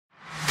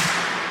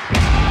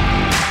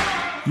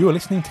You are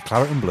listening to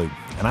Claret and Blue,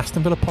 an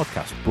Aston Villa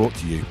podcast brought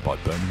to you by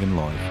Birmingham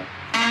Live.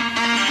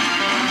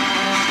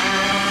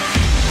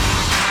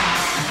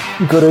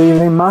 Good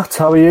evening, Matt.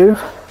 How are you?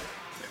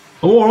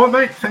 Oh, all right,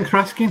 mate. Thanks for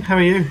asking. How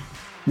are you?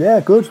 Yeah,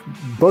 good.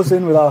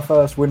 Buzzing with our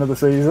first win of the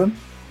season.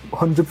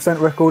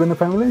 100% record in the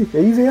Premier League.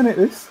 Easy, isn't it,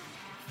 this?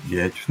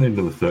 Yeah, just need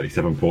another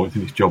 37 points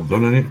and it's job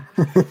done, isn't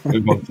it?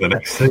 Move on to the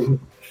next season.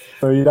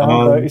 3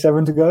 down,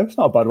 37 to go. It's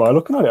not a bad way of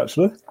looking at it,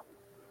 actually.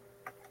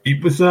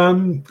 It was, I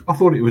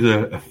thought it was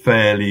a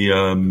fairly, it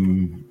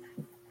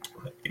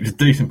was a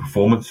decent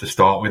performance to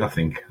start with, I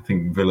think. I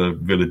think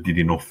Villa did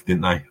enough,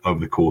 didn't they,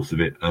 over the course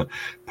of it.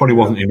 Probably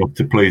wasn't enough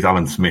to please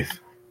Alan Smith.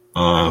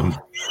 What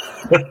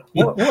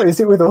is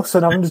it with us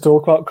and having to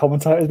talk about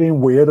commentators being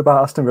weird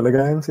about Aston Villa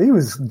games? He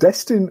was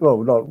destined,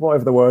 well, like,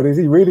 whatever the word is,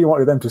 he really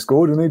wanted them to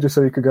score, didn't he? Just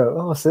so he could go,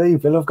 oh, see,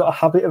 Villa have got a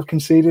habit of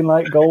conceding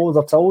late goals,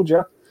 I told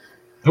you.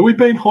 Are we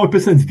being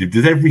hypersensitive?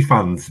 Does every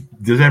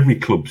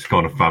club's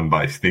kind of fan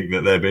base think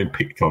that they're being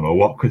picked on or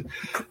what? Because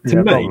to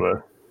me,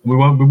 probably. we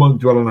won't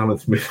dwell on Alan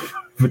Smith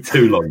for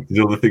too long.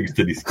 There's other things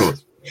to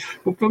discuss.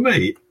 But for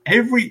me,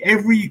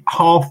 every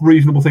half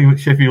reasonable thing that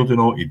Sheffield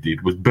United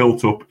did was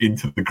built up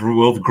into the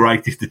world's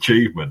greatest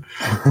achievement.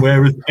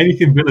 Whereas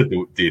anything Villa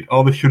did,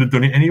 they should have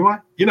done it anyway.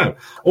 You know,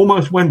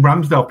 almost when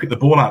Ramsdale picked the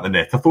ball out of the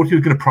net, I thought he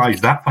was going to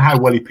praise that for how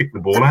well he picked the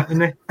ball out of the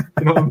net.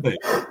 You know what I mean?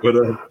 But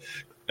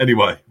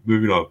anyway,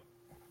 moving on.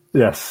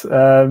 Yes.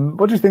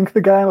 What do you think of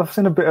the game? I've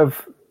seen a bit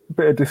of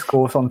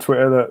discourse on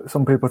Twitter that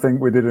some people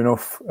think we did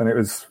enough and it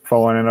was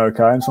fine and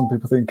okay, and some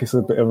people think it's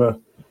a bit of a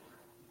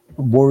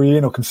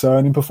worrying or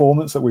concerning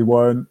performance that we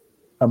weren't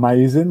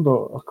amazing,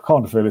 but I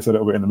kind of feel it's a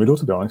little bit in the middle,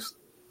 to be honest.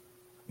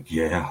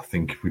 Yeah, I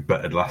think we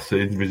bettered last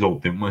season's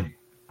result, didn't we?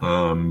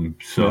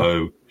 If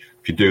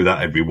you do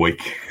that every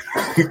week,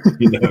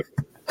 you know.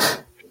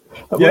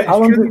 Yeah, how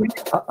long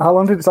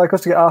did it take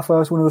us to get our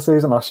first win of the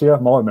season last year?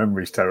 My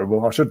memory's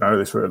terrible. I should know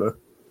this, really.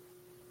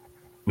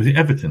 Was it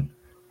Everton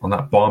on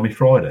that balmy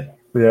Friday?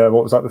 Yeah,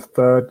 what was that,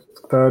 the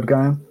third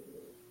game?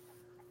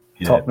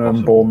 Yeah, Tottenham,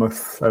 possibly.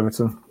 Bournemouth,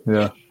 Everton.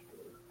 Yeah.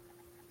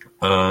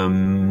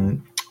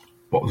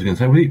 What was I going to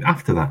say? Was it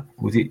after that?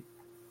 Was it?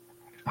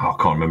 I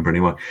can't remember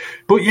anyway.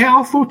 But yeah,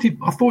 I thought it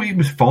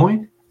was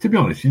fine, to be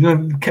honest. You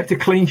know, kept a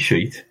clean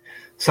sheet,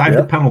 saved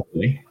a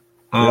penalty,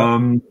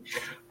 and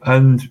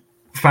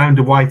found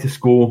a way to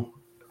score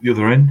the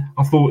other end.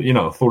 I thought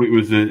it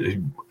was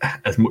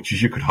as much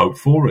as you could hope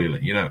for,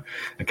 really. You know,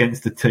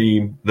 against a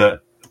team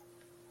that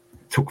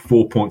took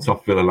 4 points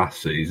off Villa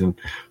last season,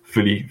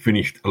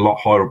 finished a lot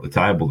higher up the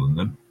table than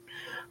them.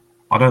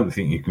 I don't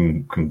think you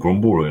can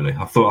grumble, really.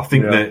 I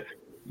think that,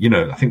 you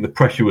know, I think the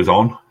pressure was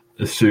on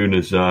as soon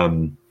as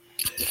the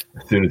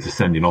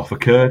sending off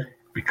occurred,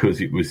 because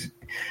it was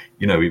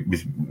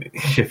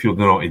Sheffield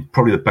United,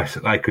 probably the best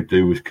that they could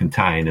do was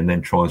contain and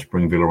then try and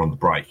spring Villa on the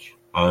break.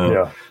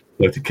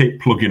 So to keep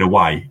plugging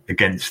away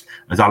against,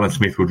 as Alan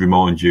Smith would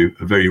remind you,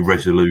 a very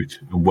resolute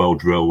and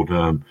well-drilled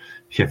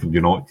Sheffield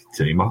United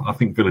team, I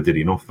think Villa did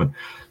enough and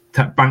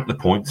bank the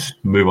points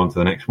and move on to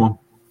the next one.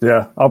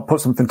 Yeah, I'll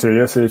put something to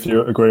you, see if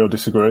you agree or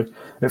disagree.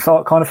 It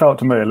kind of felt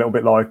to me a little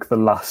bit like the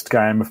last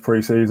game of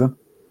pre-season.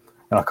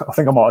 I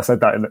think I might have said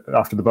that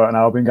after the Burton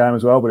Albion game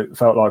as well, but it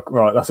felt like,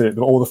 right, that's it.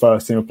 All the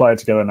first team have played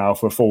together now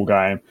for a full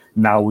game.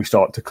 Now we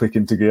start to click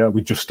into gear.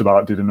 We just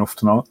about did enough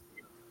tonight.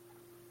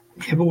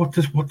 Yeah, but what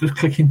does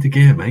click into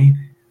gear mean?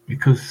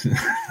 Because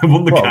they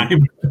won the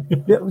game.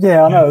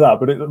 Yeah, I know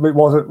that, but it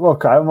wasn't. Well,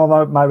 okay,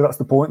 well, maybe that's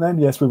the point then.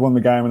 Yes, we won the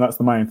game and that's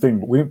the main thing,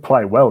 but we didn't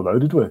play well, though,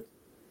 did we?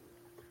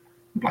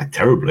 We played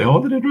terribly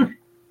either, did we?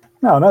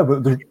 No,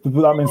 but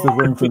that means there's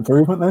room for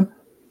improvement then.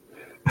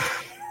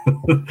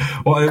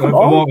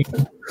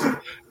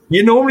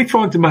 You're normally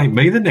trying to make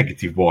me the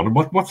negative one.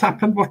 What's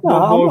happened?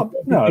 No.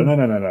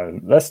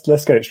 Let's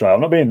get it straight.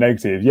 I'm not being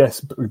negative. Yes,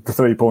 the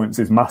 3 points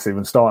is massive,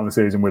 and starting the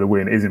season with a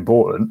win is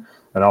important.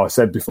 And I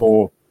said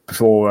before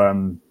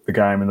the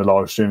game in the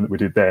live stream that we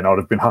did then, I'd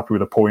have been happy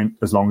with a point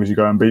as long as you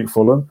go and beat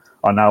Fulham.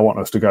 I now want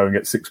us to go and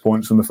get 6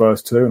 points from the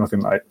first two, and I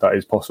think that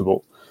is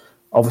possible.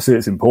 Obviously,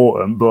 it's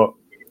important, but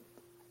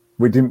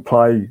we didn't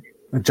play.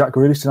 Jack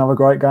Grealish didn't have a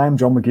great game.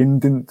 John McGinn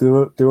didn't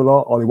do a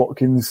lot. Ollie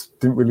Watkins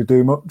didn't really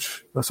do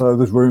much. So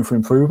there's room for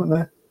improvement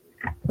there.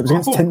 It was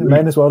against 10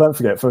 men as well, don't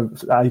forget, for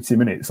 80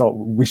 minutes. Like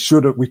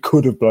we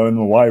could have blown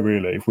them away,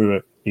 really, if we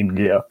were in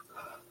gear.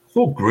 I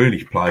thought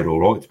Grealish played all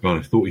right, to be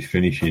honest. I thought his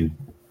finishing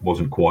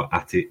wasn't quite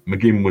at it.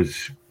 McGinn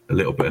was a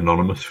little bit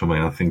anonymous for me.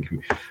 I think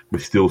we're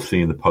still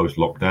seeing the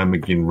post-lockdown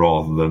McGinn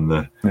rather than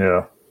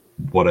the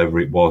whatever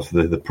it was,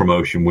 the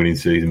promotion-winning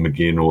season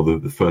McGinn or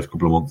the first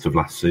couple of months of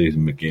last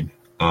season McGinn.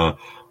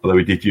 Although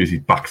he did use his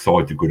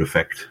backside to good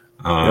effect.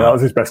 That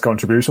was his best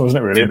contribution,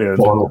 wasn't it, really? In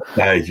final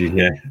stages,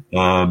 yeah.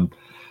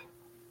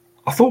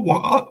 I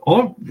thought,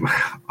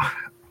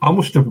 I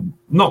must have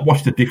not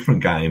watched a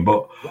different game,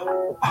 but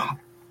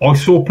I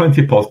saw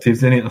plenty of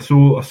positives in it. I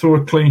saw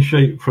a clean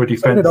sheet for a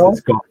defence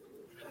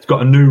that's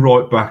got a new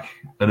right back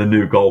and a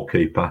new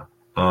goalkeeper.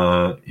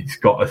 It's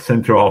got a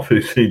centre half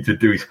who seemed to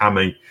do his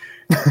hammy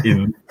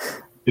in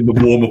in the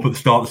warm up at the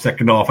start of the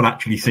second half, and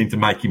actually seemed to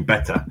make him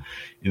better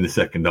in the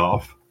second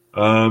half.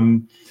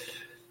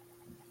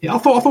 I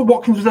thought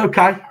Watkins was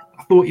okay.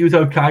 I thought he was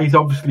okay. He's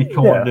obviously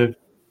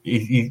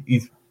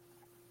he's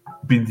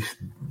been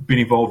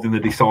involved in the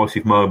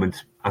decisive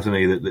moments, hasn't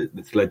he?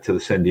 That's led to the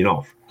sending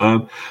off.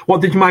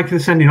 What did you make of the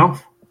sending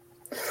off?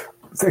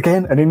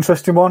 Again, an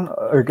interesting one.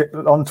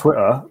 On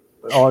Twitter,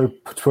 I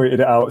tweeted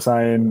it out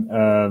saying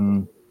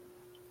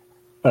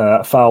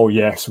foul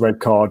yes, red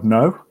card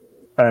no,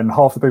 and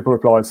half the people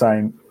replied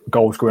saying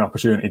goal scoring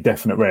opportunity,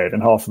 definite red,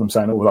 and half of them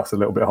saying, oh, that's a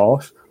little bit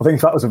harsh. I think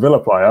if that was a Villa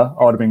player,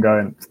 I'd have been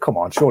going, come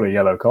on, surely a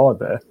yellow card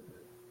there.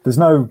 There's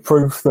no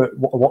proof that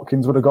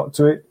Watkins would have got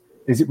to it.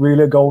 Is it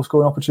really a goal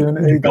scoring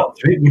opportunity? He got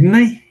to it, wouldn't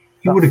he?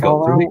 He would have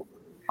got to it.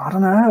 I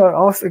don't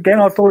know. I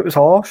thought it was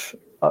harsh.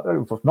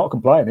 Not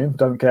complaining,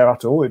 don't care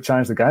at all. It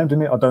changed the game,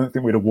 didn't it? I don't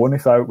think we'd have won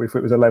if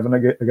it was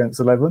 11 against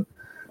 11.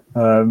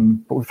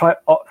 But we played.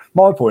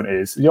 My point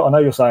is, I know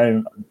you're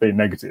saying being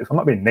negative. I'm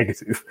not being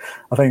negative.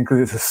 I think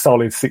it's a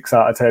solid 6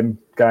 out of 10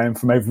 game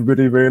from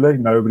everybody, really.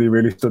 Nobody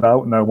really stood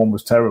out. No one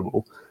was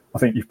terrible. I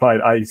think you've played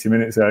 80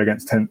 minutes there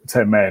against 10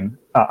 men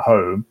at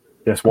home.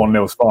 Yes,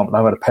 1-0 Spartan, but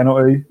they've had a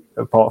penalty,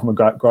 apart from a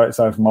great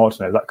save from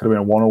Martinez. That could have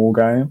been a 1-1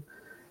 game.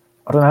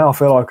 I don't know. I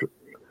feel like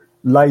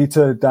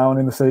later down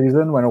in the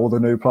season, when all the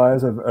new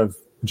players have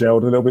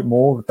gelled a little bit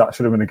more, that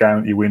should have been a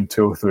game that you win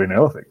 2 or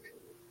 3-0, I think.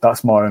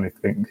 That's my only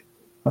thing.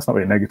 That's not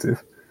being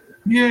negative.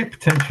 Yeah,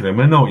 potentially. I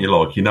mean, I know what you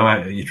like. You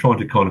know, you're trying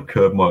to kind of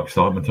curb my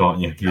excitement, aren't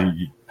you?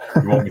 You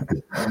want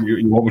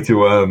me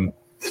to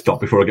stop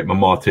before I get my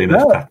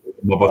Martinez tattoo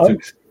on my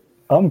buttocks.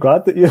 I'm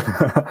glad that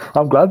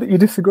you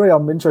disagree.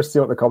 I'm interested to see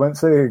what the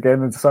comments say.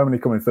 Again, there's so many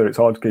coming through. It's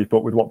hard to keep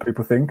up with what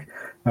people think.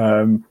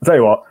 I'll tell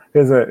you what.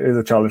 Here's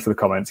a challenge to the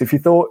comments. If you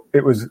thought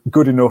it was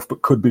good enough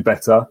but could be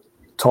better,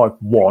 type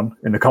 1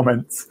 in the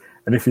comments.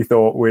 And if you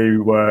thought we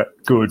were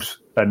good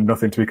and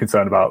nothing to be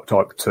concerned about,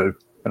 type 2.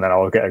 And then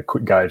I'll get a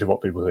quick gauge of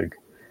what people think.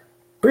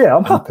 But yeah,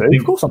 I'm happy.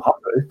 Of course I'm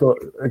happy. But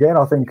again,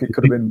 I think it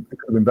could have been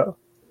better.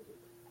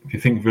 If you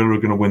think Villa are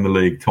going to win the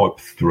league, type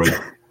 3.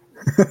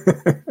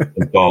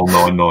 And dial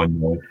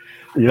 999.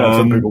 Yeah,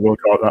 some people will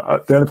type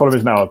that. The only problem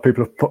is now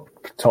people are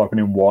typing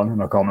in 1,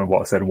 and I can't remember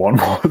what I said 1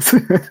 was. I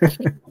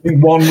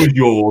think 1 was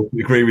yours.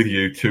 Agree with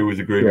you. 2 was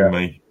agree with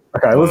me.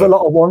 Okay, there was a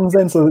lot of 1s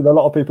then, so a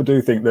lot of people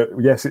do think that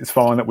yes, it's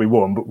fine that we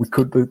won, but we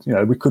could be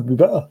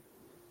better.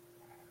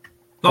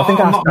 I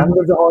think our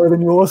standards are higher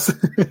than yours.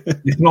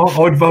 It's not.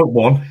 I'd vote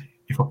 1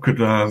 if I could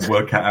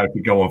work out how to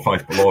go on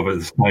Facebook Live at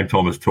the same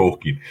time as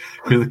talking,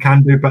 because I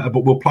can do better,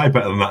 but we'll play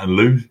better than that and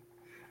lose.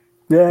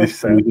 Yeah, this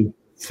season.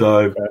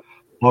 So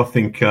I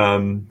think,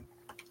 I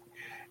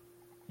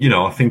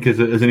think as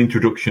an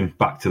introduction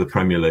back to the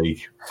Premier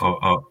League,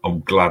 I'm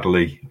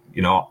gladly,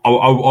 I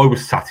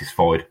was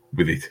satisfied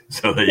with it.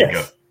 So there you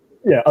go.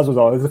 Yeah, as was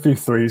I. There's a few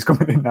 3s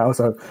coming in now,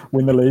 so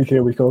win the league,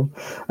 here we come.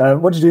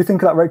 What did you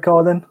think of that red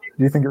card then?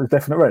 Do you think it was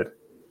definite red?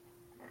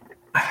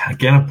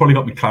 Again, I've probably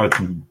got my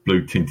Claritin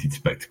blue tinted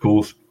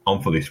spectacles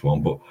on for this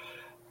one, but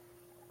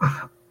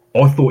I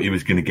thought he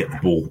was going to get the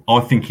ball.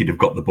 I think he'd have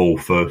got the ball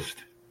first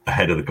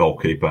ahead of the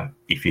goalkeeper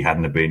if he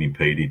hadn't have been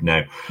impeded.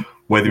 Now,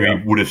 whether he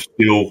would have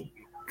still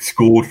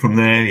scored from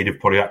there, he'd have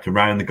probably had to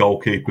round the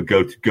goalkeeper, go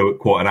at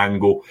quite an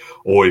angle,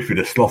 or if he'd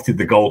have slotted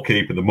the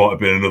goalkeeper, there might have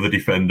been another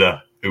defender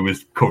who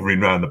was covering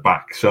round the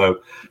back.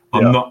 So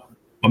I'm not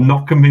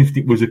convinced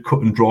it was a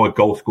cut and dry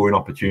goal scoring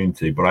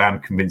opportunity, but I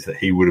am convinced that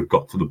he would have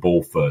got to the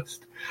ball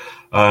first.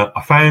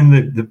 I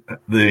found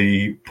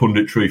the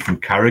punditry from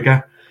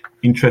Carragher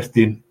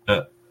interesting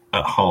at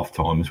half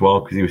time as well,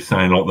 because he was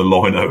saying like the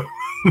lino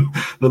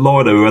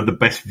who had the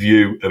best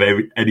view of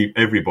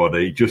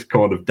everybody just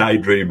kind of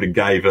daydreamed and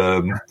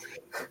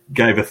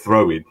gave a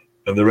throw in,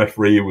 and the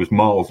referee, who was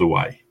miles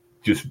away,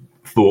 just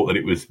thought that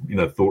it was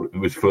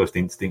first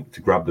instinct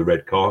to grab the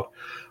red card.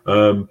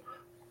 I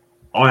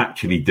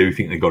actually do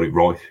think they got it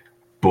right,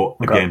 but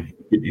again,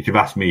 if you've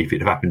asked me if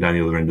it had happened down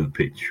the other end of the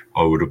pitch,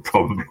 I would have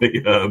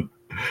probably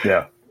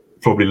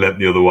probably leant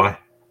the other way.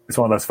 It's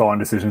one of those fine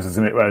decisions,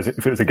 isn't it? Whereas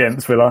if it was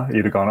against Villa,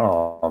 you'd have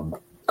gone, I'm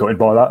gutted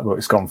by that, but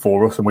it's gone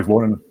for us and we've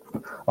won.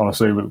 And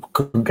honestly, we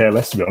couldn't care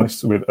less, to be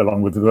honest,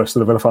 along with the rest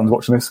of the Villa fans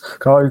watching this.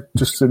 Can I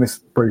just, in this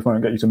brief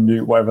moment, get you to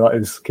mute whatever that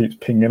is keeps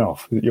pinging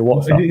off? Is it your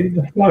WhatsApp? Is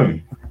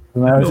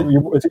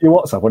it your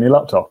WhatsApp on your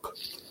laptop?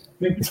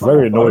 It's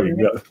very annoying.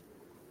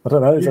 I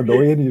don't know, it's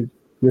annoying.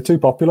 You're too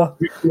popular.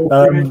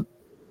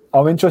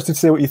 I'm interested to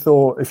see what you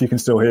thought, if you can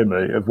still hear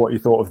me, of what you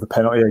thought of the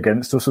penalty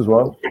against us as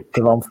well.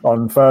 Because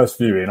on first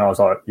viewing, I was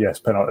like, yes,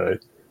 penalty.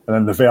 And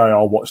then the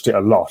VAR watched it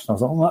a lot. And I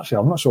was like,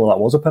 I'm not sure that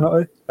was a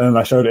penalty. And then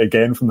they showed it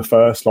again from the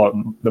first, like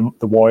the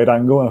wide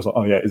angle. And I was like,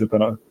 oh yeah, it is a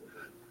penalty.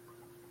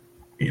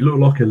 It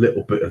looked like a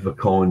little bit of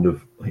it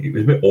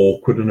was a bit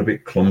awkward and a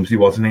bit clumsy,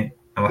 wasn't it?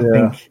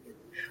 And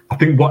I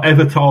think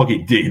whatever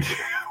Target did,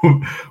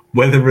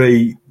 whether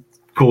he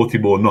caught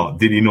him or not,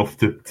 did enough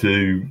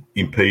to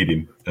impede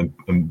him. And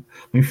I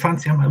mean,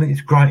 fancy him, I think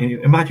it's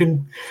great.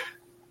 Imagine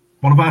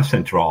one of our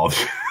centre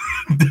halves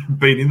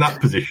been in that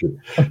position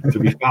to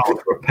be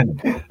fouled for a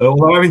penalty.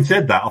 Although having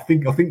said that, I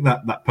think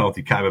that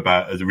penalty came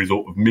about as a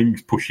result of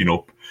Mings pushing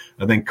up,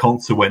 and then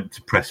Konsa went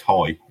to press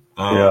high.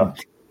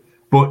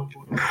 But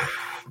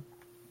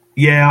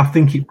yeah, I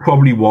think it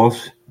probably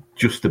was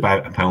just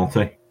about a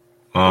penalty.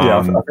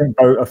 I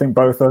think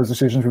both those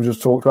decisions we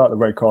just talked about, the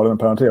red card and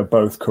the penalty, are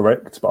both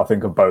correct, but I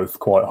think are both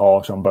quite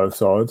harsh on both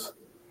sides.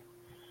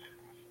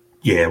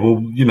 Yeah,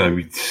 well,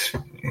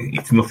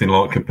 it's nothing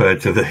like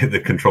compared to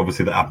the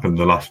controversy that happened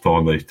the last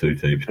time these two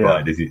teams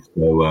played, is it?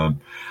 So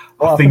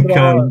I think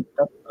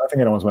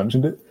anyone's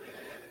mentioned it.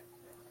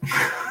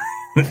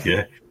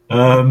 Yeah,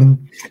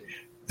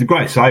 it's a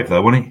great save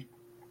though, wasn't it?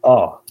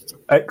 Oh,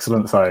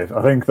 excellent save.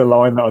 I think the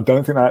line that I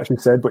don't think they actually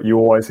said, but you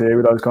always hear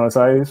with those kind of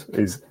saves,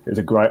 is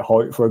a great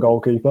height for a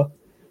goalkeeper.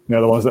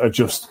 The ones that are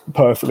just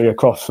perfectly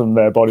across from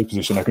their body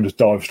position, they can just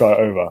dive straight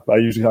over. They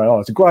usually say,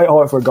 it's a great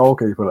height for a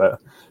goalkeeper there.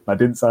 I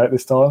didn't say it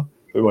this time,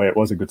 but it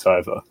was a good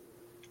save though.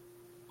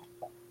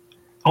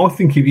 I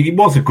think it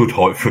was a good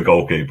height for a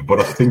goalkeeper,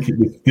 but I think it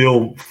was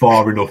still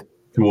far enough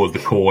towards the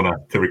corner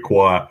to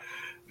require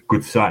a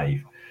good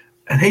save.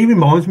 And he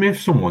reminds me of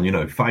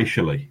someone,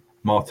 facially,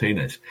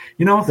 Martinez.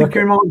 I think he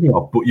reminds me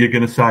of, but you're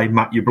going to say,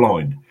 Matt, you're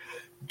blind.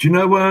 Do you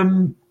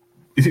know,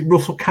 is it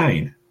Russell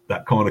Kane?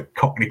 That kind of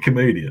Cockney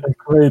comedian.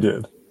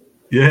 Comedian?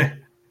 Yeah.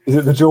 Is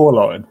it the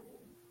jawline?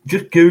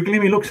 Just Google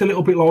him. He looks a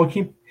little bit like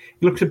him.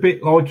 He looks a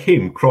bit like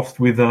him, crossed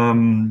with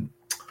Fonzie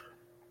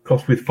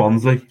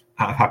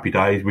out of Happy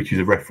Days, which is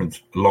a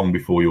reference long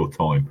before your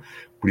time.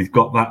 But he's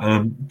got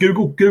that.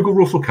 Google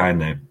Russell Kane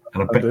now,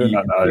 and I bet you.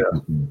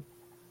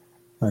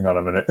 Hang on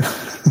a minute.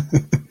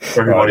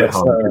 Everybody at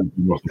home.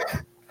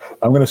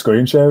 I'm going to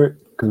screen share it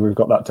because we've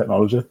got that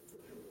technology.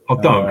 I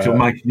don't, because it'll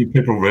make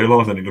people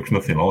realise that it looks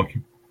nothing like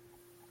him.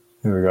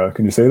 Here we go.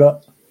 Can you see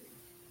that?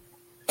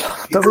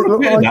 Does it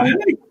look like him?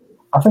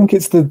 I think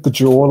it's the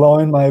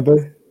jawline,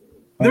 maybe.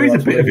 There is a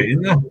bit of it,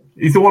 isn't there?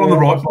 He's the one on the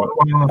right.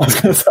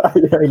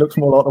 He looks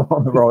more like the one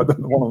on the right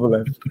than the one on the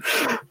left.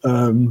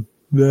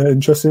 Yeah,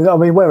 interesting. I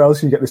mean, where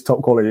else do you get this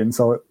top quality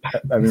insight?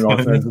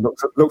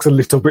 It looks a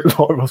little bit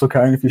like Russell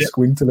Kane if you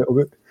squint a little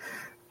bit.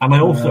 And I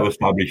also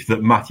established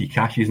that Matty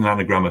Cash is an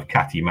anagram of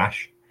Catty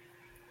Mash.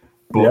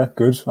 But yeah,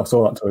 good. I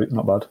saw that tweet.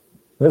 Not bad.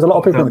 There's a lot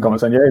of people in the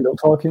comments saying, "Yeah, he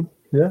looks like him."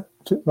 Yeah,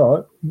 all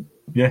right.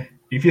 Yeah,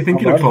 if you think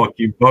he looks like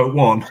him, vote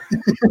one.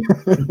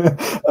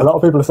 A lot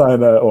of people are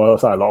saying, or I'll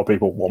say a lot of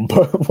people.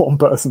 One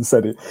person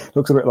said it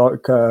looks a bit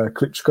like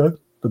Klitschko,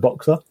 the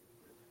boxer.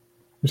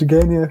 Which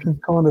again, yeah, I can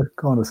kind of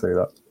see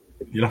that.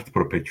 You'll have to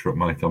put a picture up,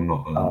 mate. I'm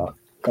not.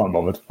 Can't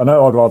bothered. I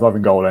know I'd rather have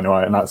him goal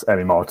anyway, and that's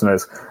Emi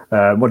Martinez.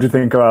 What do you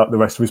think about the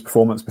rest of his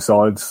performance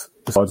besides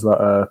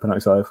that penalty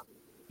save?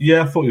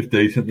 Yeah, I thought he was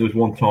decent. There was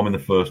one time in the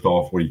first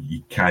half where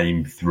he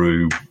came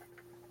through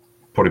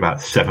probably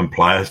about 7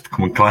 players to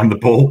come and claim the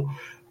ball.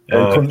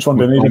 Crunched one,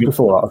 didn't he,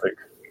 before that, I think?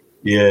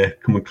 Yeah,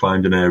 come and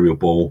claimed an aerial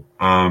ball.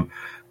 And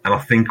I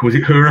think, was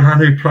it Hourihane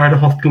who played a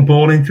hospital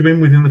ball into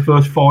him within the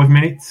first 5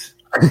 minutes?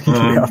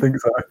 Yeah, I think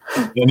so.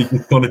 Then he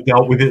just kind of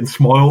dealt with it and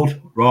smiled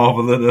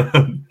rather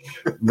than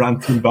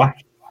ranting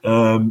back.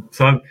 So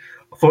I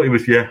thought he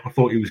was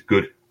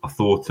good. I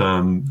thought,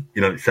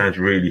 it sounds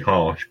really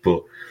harsh,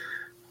 but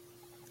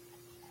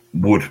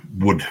would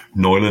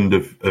Neuland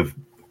have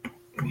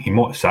he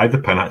might have saved the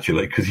pen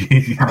actually because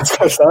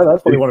that's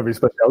probably one of his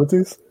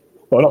specialities.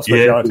 Well, not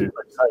specialities,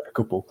 but he saved a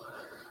couple.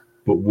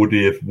 But would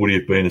he have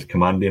been as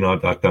commanding?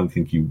 I don't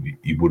think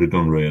he would have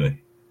done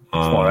really.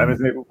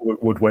 Isn't it?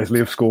 Would Wesley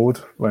have scored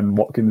when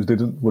Watkins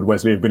didn't? Would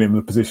Wesley have been in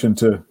the position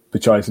to be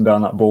chasing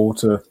down that ball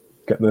to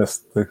get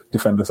the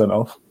defender sent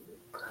off?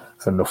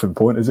 It's a nothing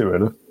point, is it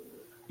really?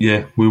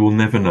 Yeah, we will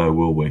never know,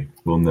 will we?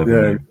 We'll never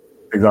know.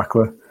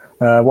 Exactly.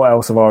 What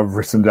else have I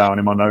written down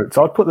in my notes?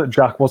 I'd put that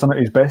Jack wasn't at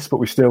his best, but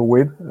we still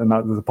win, and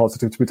that there's a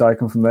positive to be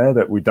taken from there,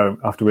 that we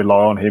don't have to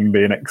rely on him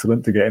being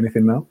excellent to get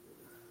anything now.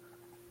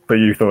 But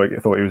you thought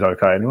he was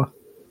okay anyway?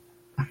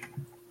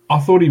 I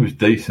thought he was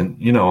decent.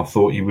 I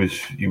thought he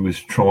was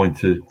trying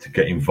to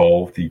get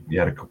involved. He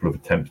had a couple of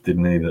attempts,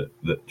 didn't he,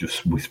 that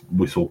just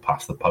whistled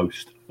past the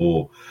post,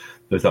 or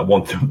there's that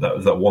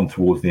one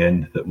towards the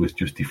end that was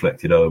just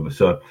deflected over.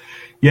 So,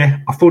 yeah,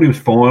 I thought he was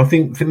fine. I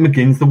think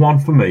McGinn's the one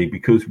for me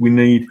because we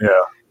need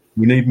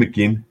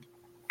McGinn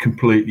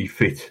completely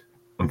fit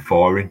and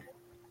firing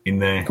in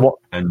there.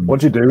 What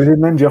do you do with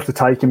him then? Do you have to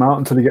take him out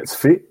until he gets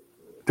fit?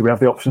 Do we have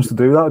the options to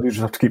do that, or do you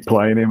just have to keep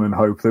playing him and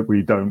hope that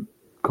we don't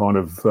kind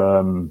of,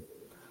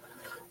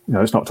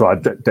 it's not to our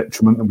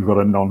detriment that we've got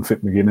a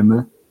non-fit McGinn in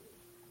there?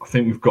 I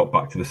think we've got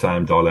back to the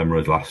same dilemma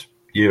as last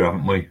year,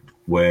 haven't we?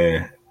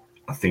 Where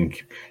I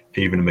think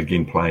even a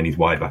McGinn playing his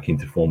way back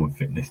into form and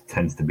fitness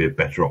tends to be a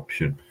better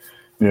option.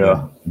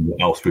 Yeah.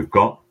 What else we've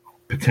got,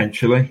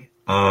 potentially.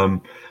 I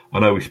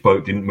know we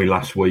spoke, didn't we,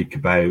 last week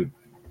about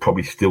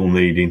probably still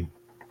needing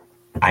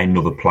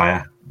another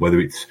player, whether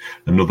it's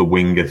another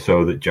winger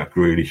so that Jack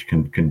Grealish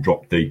can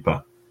drop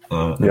deeper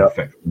and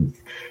affect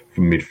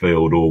from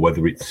midfield, or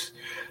whether it's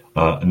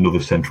another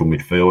central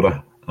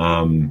midfielder.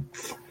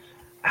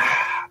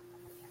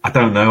 I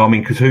don't know. I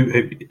mean, because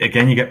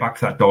again, you get back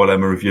to that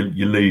dilemma of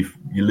you leave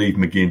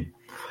McGinn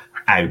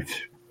out,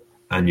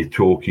 and you're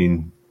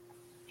talking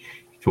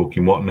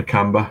what,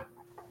 Nakamba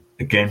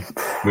again,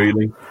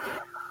 really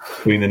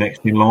being the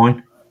next in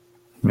line.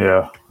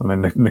 Yeah, I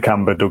mean,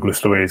 Nakamba,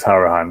 Douglas Luiz,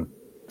 Harahan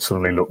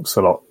suddenly looks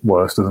a lot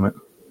worse, doesn't it?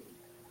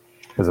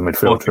 As a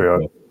midfield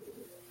trio.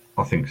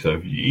 I think so.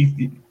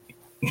 He's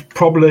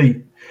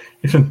probably.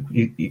 Listen,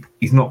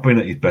 he's not been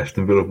at his best,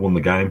 and Villa have won the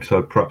game.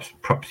 So perhaps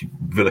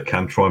Villa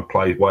can try and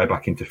play his way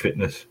back into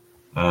fitness.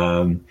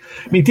 I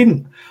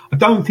mean, I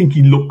don't think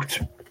he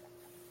looked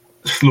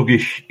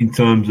sluggish in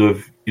terms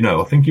of,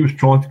 I think he was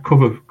trying to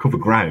cover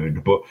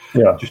ground, but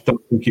I just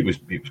don't think it was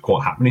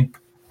quite happening.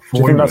 Do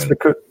you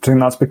think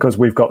that's because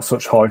we've got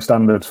such high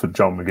standards for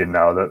John McGinn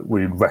now that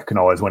we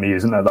recognise when he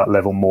isn't at that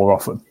level more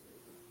often?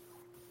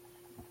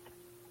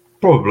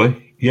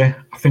 Probably, yeah,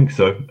 I think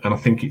so. And I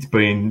think it's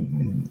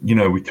been,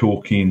 we're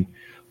talking,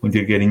 when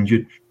did he get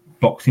injured?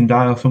 Boxing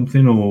Day or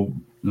something, or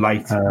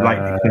late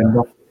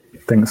December? I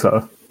think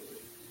so.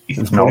 It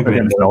was not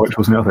against Norwich,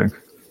 wasn't it, I think?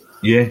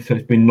 Yeah, so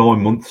it's been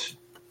 9 months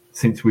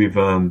since we've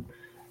seen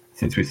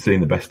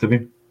the best of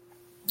him.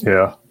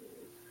 Yeah.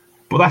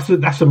 But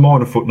that's a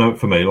minor footnote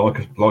for me.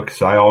 Like I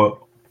say, I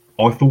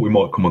thought we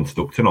might come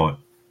unstuck tonight.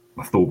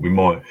 I thought we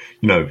might,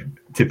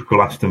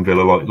 typical Aston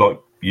Villa, like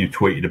you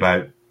tweeted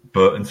about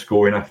Burton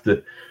scoring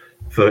after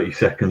 30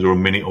 seconds or a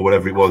minute or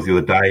whatever it was the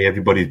other day.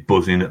 Everybody's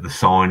buzzing at the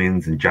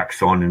signings and Jack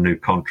signing a new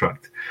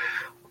contract.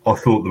 I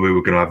thought that we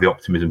were going to have the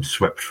optimism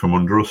swept from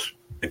under us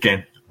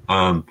again.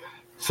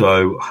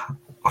 So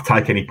I'll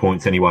take any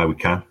points any way we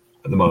can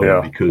at the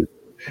moment because,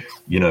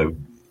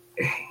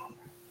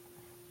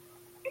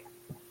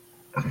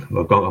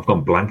 I've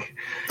gone blank.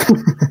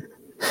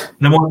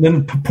 Now,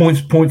 then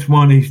points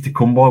weren't easy to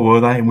come by, were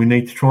they? And we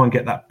need to try and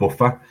get that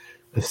buffer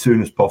as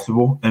soon as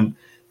possible. And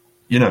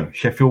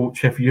Sheffield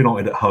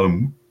United at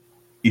home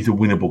is a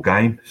winnable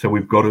game, so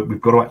we've got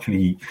to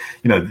actually,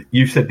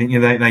 you said, didn't you?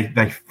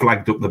 They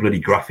flagged up the bloody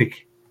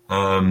graphic,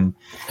 how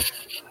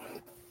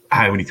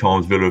many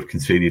times Villa have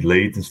conceded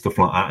leads and stuff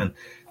like that, and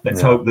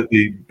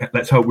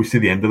let's hope we see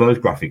the end of those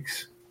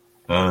graphics.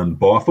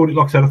 But I thought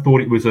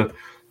it was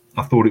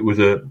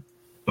a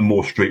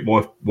more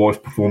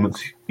streetwise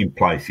performance in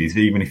places,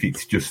 even if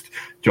it's just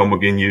John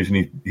McGinn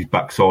using his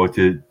backside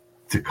to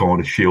kind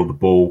of shield the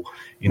ball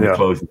in the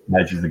closing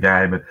edges of the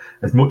game. And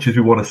as much as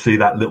we want to see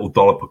that little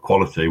dollop of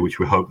quality, which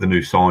we hope the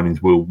new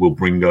signings will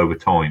bring over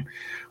time,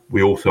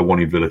 we also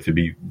want Villa to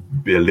be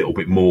a little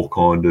bit more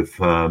kind of,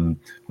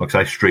 like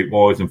I say,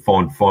 streetwise and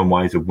find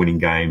ways of winning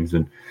games.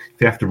 And if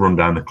they have to run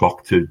down the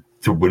clock to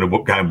win a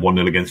game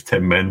 1-0 against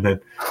 10 men, then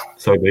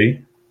so be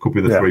it. Could be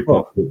the 3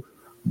 points that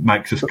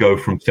makes us go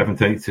from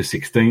 17th to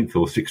 16th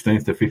or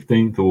 16th to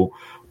 15th or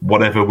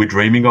whatever we're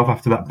dreaming of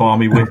after that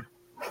balmy win.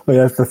 Well,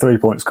 yeah, if the 3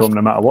 points come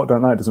no matter what,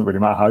 don't they? It doesn't really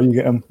matter how you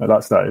get them at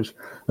that stage.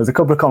 There's a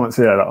couple of comments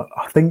here that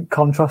I think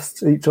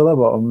contrast each other,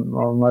 but I'm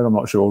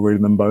not sure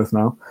reading them both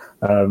now.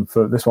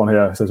 For this one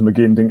here, it says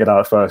McGinn didn't get out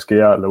of first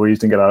gear, Luiz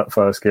didn't get out of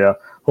first gear,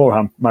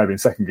 Horham maybe in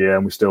second gear,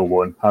 and we still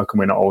won. How can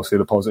we not all see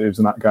the positives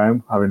in that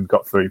game, having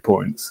got 3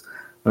 points?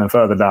 And then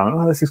further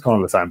down, this is kind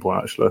of the same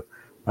point actually.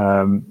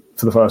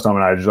 For the first time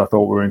in ages, I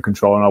thought we were in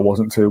control and I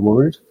wasn't too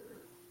worried.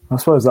 I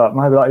suppose that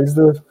is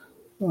the...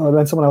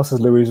 then someone else says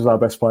Luiz was our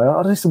best player.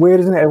 It's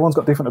weird, isn't it? Everyone's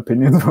got different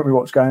opinions when we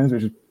watch games,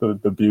 which is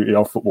the beauty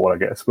of football, I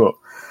guess. But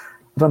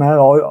I don't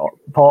know.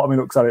 Part of me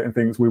looks at it and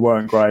thinks we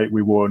weren't great.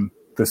 We won.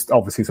 There's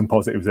obviously some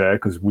positives there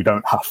because we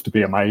don't have to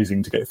be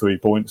amazing to get 3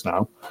 points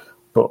now.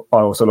 But I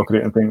also look at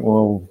it and think,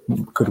 well,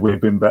 could we have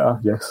been better?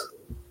 Yes.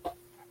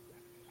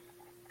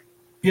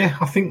 Yeah,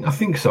 I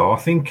think so. I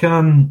think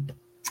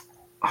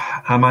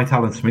our mate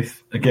Alan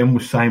Smith again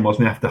was saying,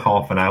 wasn't he, after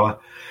half an hour,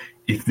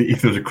 if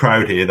there was a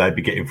crowd here, they'd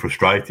be getting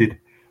frustrated.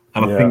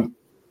 And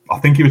I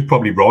think he was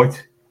probably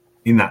right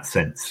in that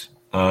sense,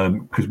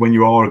 because when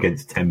you are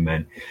against 10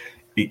 men,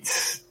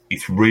 it's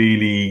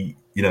really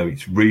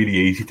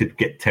easy to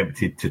get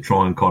tempted to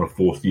try and kind of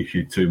force the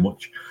issue too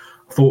much.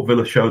 I thought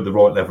Villa showed the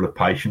right level of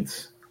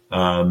patience.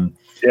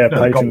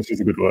 Patience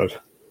is a good word.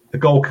 The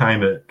goal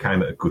came at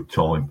a good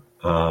time,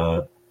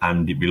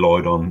 and it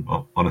relied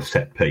on a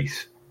set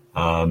piece.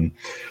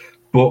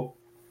 But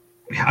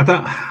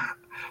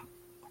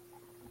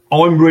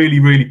I'm really,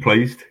 really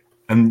pleased.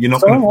 And you're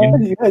not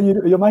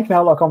you're making it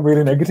out like I'm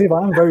really negative.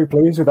 I am very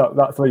pleased with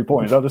that 3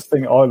 points. I just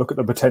think I look at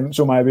the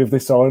potential maybe of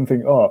this side and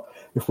think,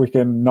 if we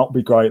can not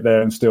be great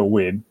there and still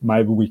win,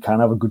 maybe we can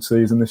have a good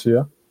season this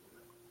year.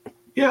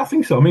 Yeah, I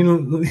think so. I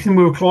mean, listen,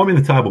 we were climbing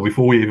the table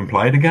before we even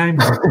played a game.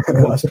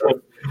 That's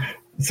true.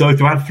 So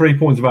to add 3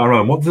 points of our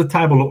own, what does the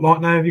table look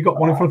like now? Have you got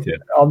one in front of you?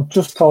 I'm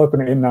just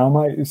typing it in now,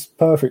 mate. It's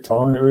perfect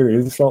time. It really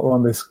is. It's like we're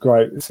on this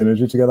great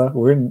synergy together.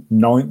 We're in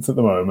 9th at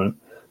the moment.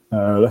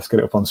 Let's get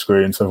it up on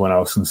screen so everyone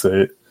else can see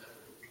it.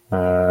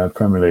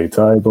 Premier League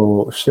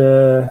table,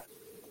 share.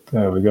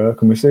 There we go.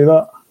 Can we see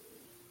that?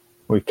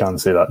 We can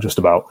see that just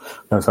about.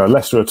 So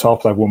Leicester are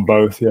top. They've won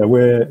both. Yeah,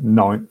 we're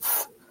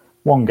 9th.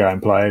 1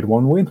 game played,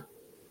 1 win.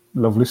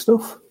 Lovely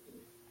stuff.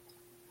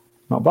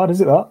 Not bad,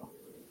 is it, that?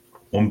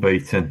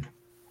 Unbeaten.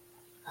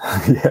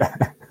 Yeah.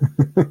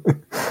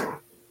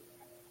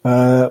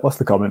 What's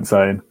the comment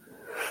saying?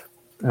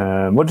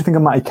 What do you think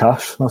of Matty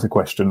Cash? That's a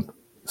question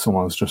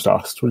someone's just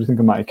asked. What do you think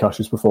of Matty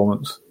Cash's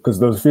performance? Because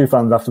there was a few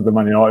fans after the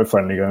Man United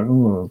friendly going,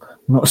 I'm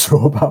not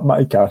sure about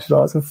Matty Cash.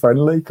 That's a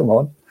friendly, come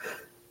on.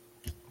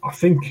 I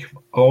think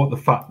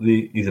the fact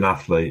that he's an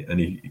athlete and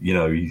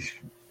he's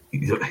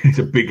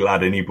a big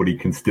lad. Anybody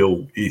can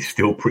he's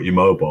still pretty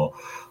mobile.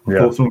 I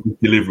thought some of his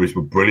deliveries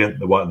were brilliant.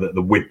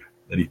 The whip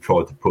that he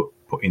tried to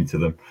put into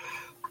them,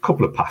 a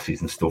couple of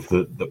passes and stuff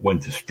that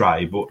went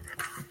astray, but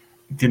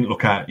didn't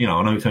look out. I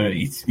know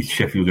it's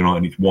Sheffield United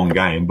and it's one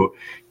game, but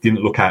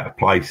didn't look out of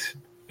place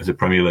as a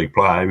Premier League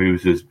player. He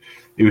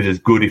was as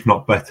good, if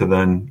not better,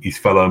 than his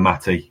fellow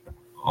Matty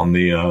on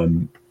the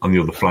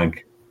other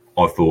flank.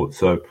 I thought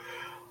so.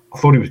 I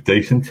thought he was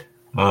decent.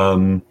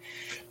 So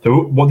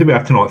what did we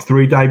have tonight?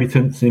 3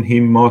 debutants in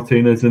him,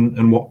 Martinez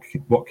and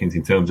Watkins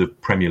in terms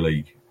of Premier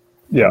League.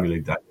 Yeah. Premier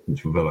League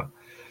debutants for Villa.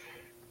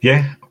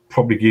 Yeah,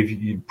 probably give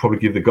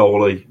the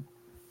goalie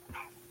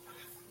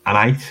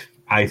an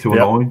 8 or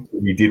 9.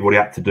 He did what he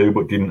had to do,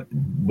 but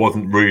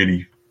wasn't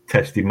really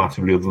tested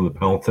massively other than the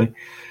penalty.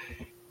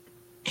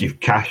 Give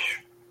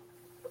Cash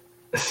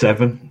a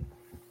 7.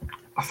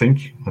 I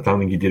don't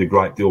think he did a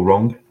great deal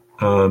wrong.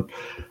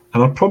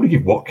 And I'd probably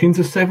give Watkins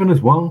a 7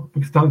 as well,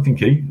 because I don't think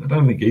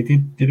he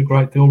did a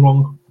great deal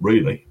wrong,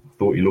 really. I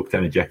thought he looked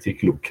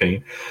energetic, he looked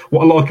keen.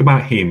 What I like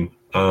about him,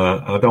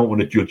 and I don't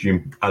want to judge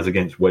him as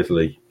against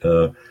Wesley.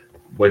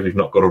 Wesley's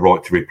not got a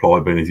right to reply,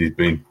 being as he's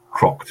been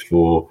crocked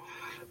for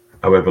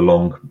however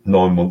long,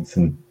 9 months,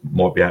 and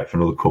might be out for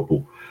another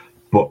couple.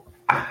 But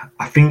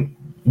I think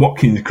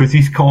Watkins, because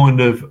he's kind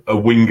of a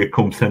winger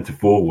come centre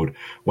forward,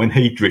 when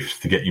he drifts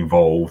to get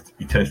involved,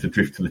 he tends to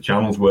drift to the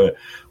channels, where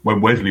when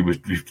Wesley was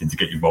drifting to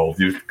get involved,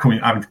 he was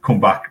having to come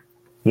back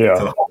to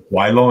the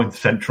halfway line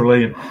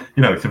centrally. And,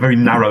 it's a very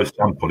narrow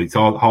sample. It's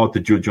hard to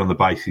judge on the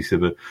basis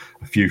of a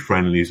few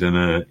friendlies and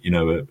a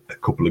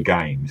couple of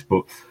games.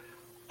 But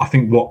I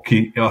think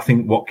Watkins, I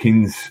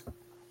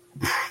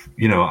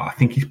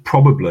think he's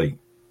probably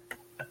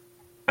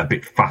a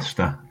bit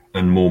faster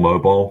and more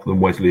mobile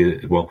than Wesley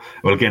as well.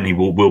 Well, again, he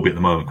will be at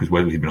the moment because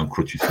Wesley's been on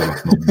crutches for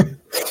last month.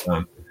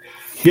 I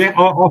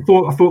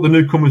thought the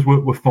newcomers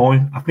were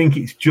fine. I think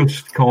it's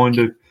just kind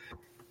of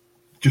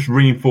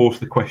reinforced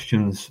the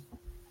questions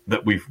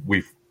that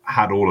we've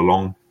had all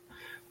along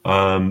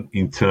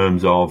in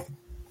terms of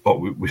what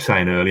we were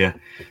saying earlier.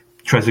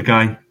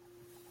 Trezeguet,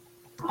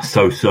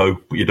 so,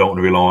 but you don't want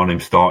to rely on him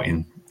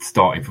starting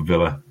for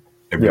Villa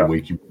every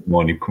week. You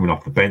mind him coming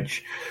off the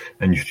bench,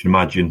 and you should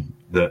imagine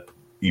that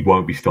he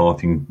won't be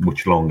starting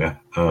much longer,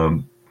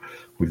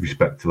 with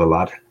respect to the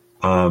lad.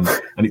 I'm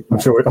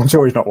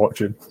sure he's not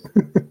watching.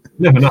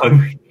 You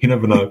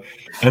never know.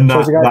 And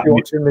if you're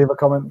watching, leave a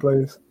comment,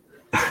 please.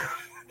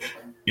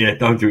 Yeah,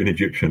 don't do it in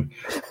Egyptian.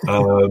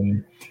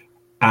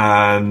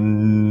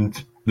 And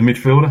the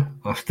midfielder,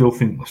 I still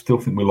think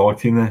we're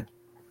light in there.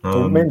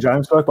 Me and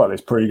James spoke about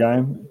this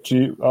pre-game.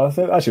 I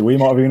think actually we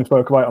might have even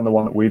spoke about it on the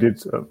one that we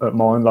did at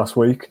mine last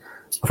week.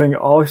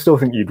 I still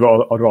think I'd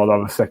rather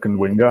have a second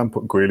winger and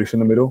put Grealish in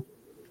the middle.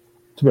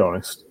 To be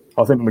honest,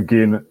 I think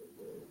McGinn,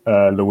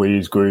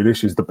 Louise,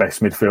 Grealish is the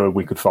best midfielder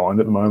we could find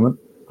at the moment.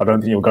 I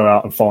don't think you'll go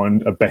out and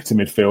find a better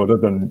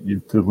midfielder than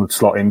you would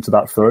slot into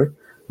that three.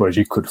 Whereas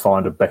you could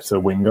find a better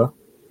winger,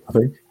 I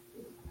think.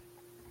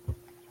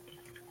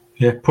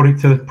 Yeah,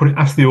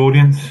 ask the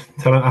audience.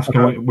 Ask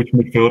them which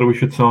midfielder we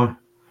should sign.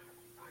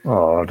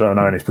 Oh, I don't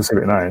know any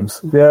specific names.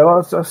 Yeah,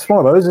 well, that's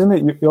one of those, isn't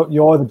it?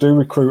 You either do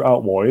recruit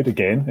out wide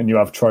again, and you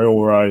have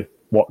Traore,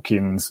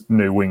 Watkins,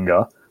 new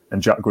winger,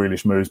 and Jack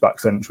Grealish moves back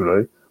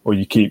centrally, or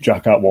you keep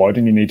Jack out wide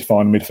and you need to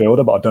find a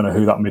midfielder, but I don't know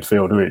who that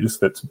midfielder is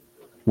that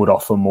would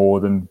offer more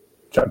than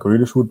Jack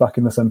Grealish would back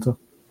in the centre.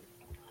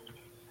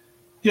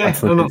 Yeah,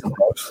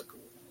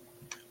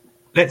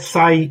 let's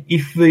say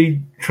if the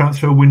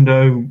transfer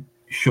window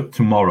shut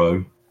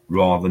tomorrow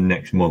rather than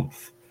next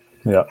month,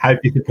 how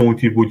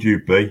disappointed would you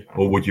be,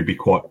 or would you be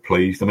quite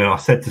pleased? I mean, I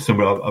said to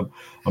somebody, I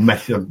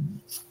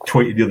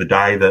tweeted the other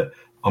day that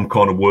I'm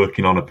kind of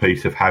working on a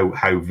piece of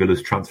how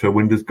Villa's transfer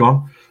window's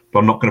gone, but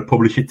I'm not going to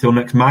publish it till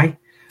next May.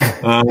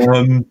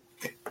 And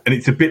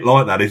it's a bit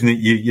like that, isn't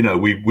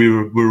it?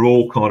 We're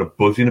all kind of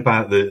buzzing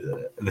about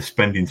the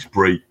spending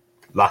spree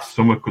last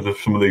summer because of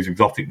some of these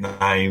exotic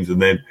names,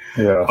 and then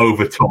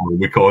over time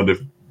we kind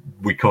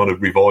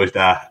of revised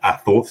our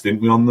thoughts,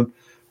 didn't we, on them?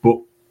 But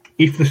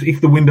if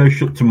the window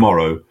shut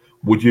tomorrow,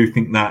 do you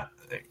think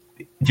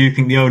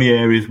the only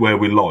areas where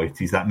we're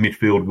light is that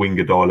midfield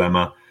winger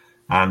dilemma,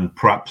 and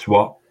perhaps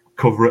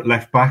cover at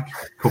left back,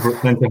 cover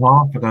at centre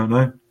half? I don't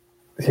know.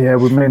 Yeah,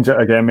 with me and James,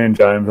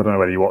 I don't know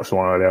whether you watched the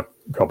one earlier.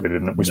 Probably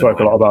didn't. We spoke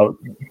a lot about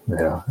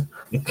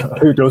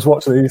who does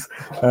watch these.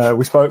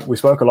 We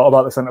spoke a lot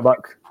about the centre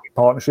back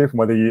partnership, and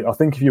whether I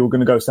think if you were going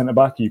to go centre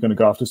back, you're going to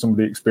go after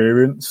somebody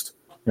experienced,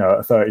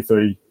 a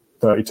 33,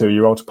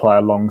 32-year-old to play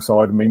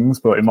alongside Mings.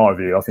 But in my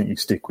view, I think you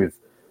stick with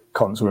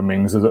Konsa and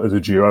Mings as a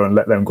duo and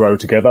let them grow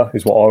together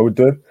is what I would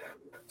do.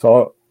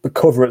 So the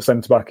cover at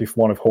centre back if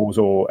one of Halls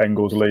or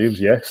Engels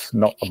leaves, yes.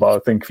 Not, but I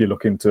think if you're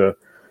looking to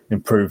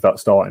improve that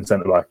starting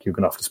centre back, you're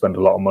going to have to spend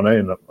a lot of money,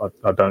 and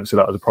I don't see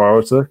that as a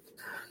priority.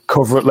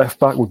 Cover at left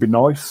back would be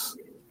nice,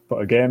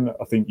 but again,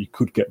 I think you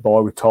could get by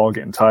with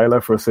Targett and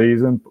Taylor for a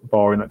season,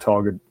 barring that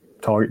Targett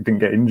didn't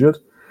get injured.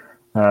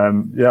 I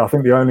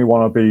think the only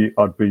one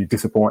I'd be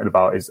disappointed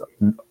about is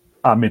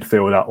a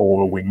midfielder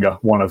or a winger,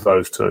 one of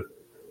those two.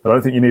 I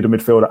don't think you need a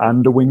midfielder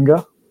and a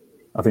winger.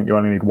 I think you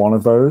only need one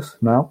of those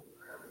now.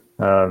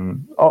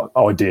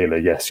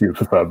 Ideally, yes, you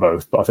prefer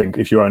both. But I think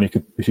if you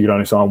could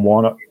only sign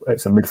one,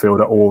 it's a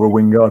midfielder or a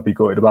winger. I'd be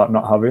gutted about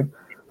not having,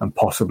 and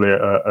possibly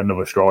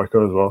another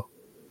striker as well.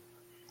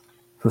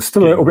 So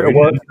still a little bit of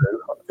work to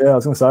do. Yeah, I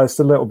was going to say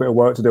still a little bit of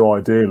work to do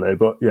ideally,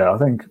 but yeah, I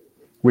think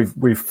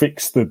we've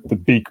fixed the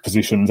big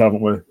positions,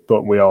 haven't we?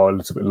 But we are a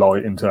little bit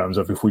light in terms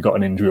of if we got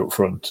an injury up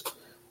front.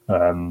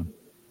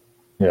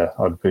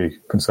 I'd be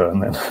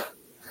concerned then.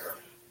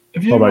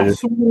 Have you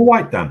lost some more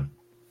weight, Dan?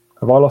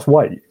 Have I lost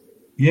weight?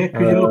 Yeah,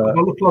 because I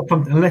look like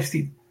unless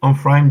I'm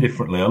framed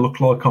differently, I look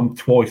like I'm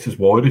twice as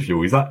wide as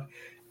you. Is that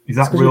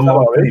real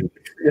life?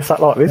 You sat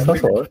like this,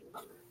 that's all right.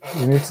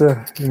 You need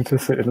to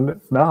sit in it.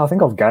 No, I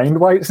think I've gained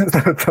weight since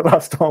the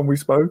last time we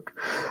spoke.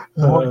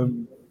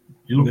 You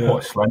look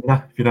quite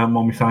slender, if you don't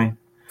mind me saying.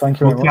 Thank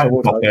you very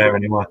much. Not there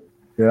anyway.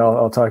 Yeah,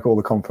 I'll take all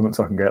the compliments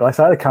I can get. Like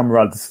I say, the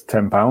camera adds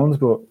 £10,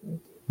 but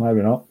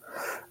maybe not.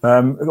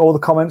 All the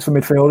comments from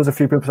midfielders, a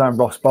few people saying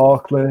Ross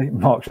Barkley.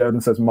 Mark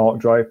Sheridan says Mark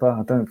Draper.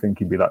 I don't think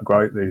he'd be that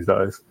great these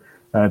days.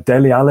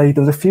 Dele Alli.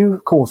 There was a few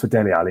calls for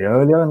Dele Alli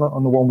earlier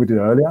on the one we did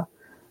earlier.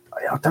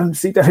 I don't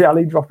see Dele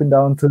Alli dropping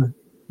down to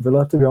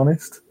Villa, to be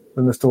honest.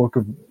 Then there's talk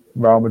of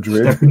Real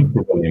Madrid.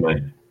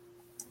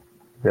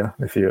 Yeah,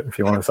 if you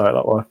want to say it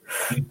that way.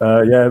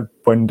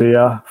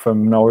 Buendia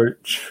from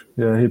Norwich.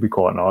 Yeah, he'd be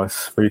quite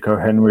nice. Rico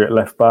Henry at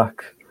left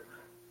back.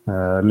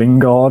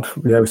 Lingard.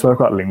 Yeah, we spoke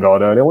about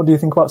Lingard earlier. What do you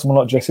think about someone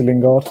like Jesse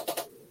Lingard?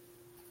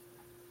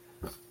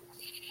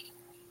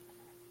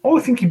 I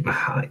think he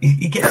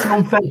gets an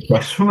unfair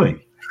press for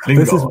me.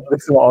 Lingard.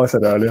 This is what I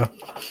said earlier.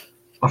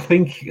 I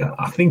think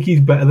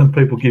he's better than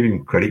people give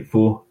him credit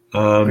for.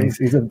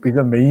 He's a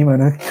meme,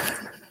 isn't he?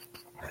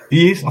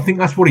 He is. I think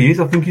that's what he is.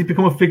 I think he's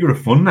become a figure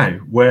of fun now,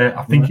 where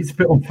I think it's a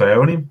bit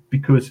unfair on him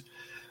because,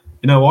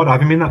 I'd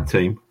have him in that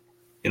team,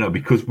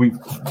 because we...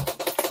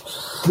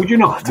 Would you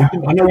not?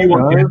 I know you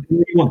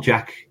want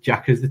Jack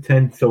as the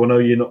 10, so I know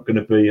you're not going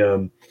to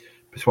be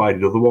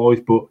persuaded otherwise,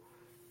 but...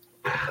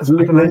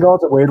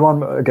 Lingard's a weird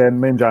one. Again,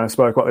 me and James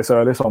spoke about this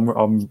earlier, so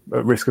I'm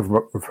at risk of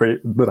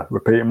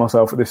repeating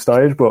myself at this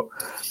stage, but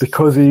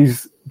because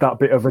he's that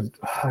bit of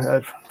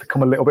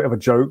become a little bit of a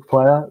joke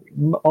player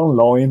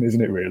online,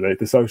 isn't it really?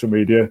 The social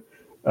media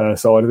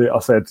side of it. I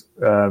said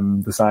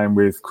the same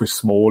with Chris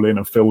Smalling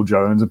and Phil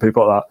Jones and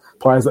people like that.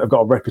 Players that have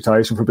got a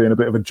reputation for being a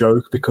bit of a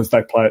joke because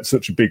they play at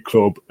such a big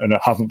club and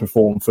haven't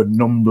performed for a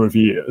number of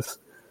years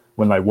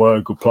when they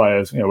were good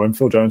players. When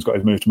Phil Jones got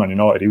his move to Man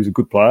United, he was a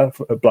good player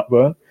at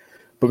Blackburn.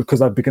 But because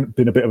they've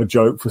been a bit of a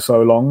joke for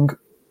so long,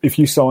 if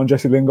you sign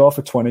Jesse Lingard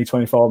for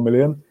 20-25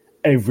 million,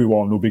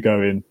 everyone will be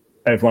going,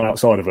 everyone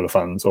outside of Villa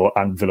fans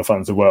and Villa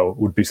fans as well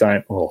would be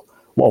saying, oh,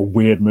 what a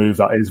weird move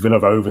that is. Villa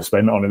have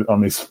overspent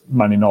on this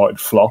Man United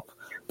flop.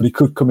 But he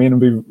could come in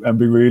and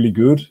be really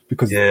good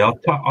because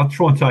I'd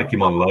try and take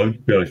him on loan. To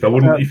be honest, I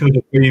wouldn't. If there was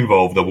a fee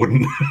involved, I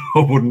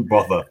wouldn't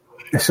bother.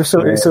 It's just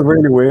it's a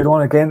really weird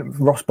one. Again,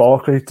 Ross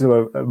Barkley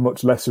to a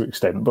much lesser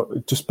extent,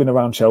 but just been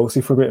around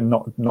Chelsea for a bit and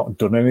not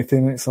done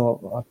anything. It's like,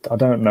 I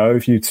don't know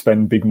if you'd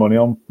spend big money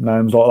on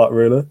names like that,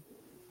 really.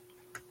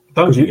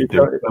 Don't think you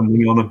do spend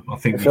money on them. I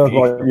think if you're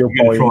going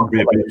to try and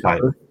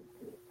rehabilitate them.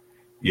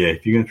 Yeah,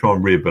 if you're going to try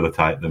and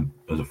rehabilitate them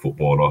as a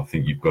footballer, I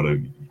think you've got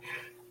to.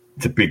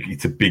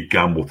 It's a big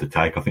gamble to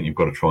take. I think you've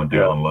got to try and do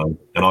it on loan,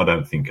 and I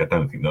don't think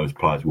those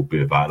players will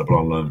be available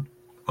on loan.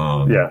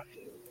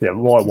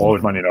 Why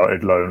would Man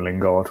United loan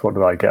Lingard? What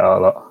do they get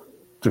out of that?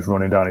 Just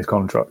running down his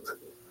contract.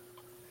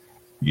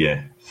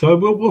 Yeah, so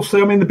we'll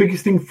see. I mean, the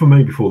biggest thing for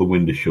me before the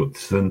window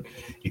shuts, and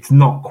it's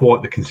not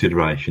quite the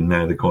consideration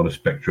now. The kind of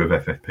spectre of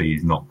FFP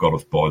has not got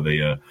us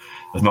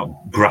has not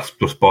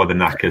grasped us by the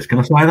knackers. Can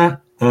I say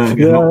that? I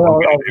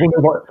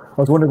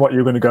was wondering what you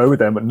were going to go with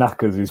them, but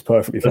knackers is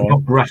perfectly fine. It's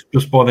not grasped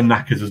us by the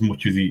knackers as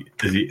much as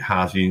it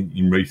has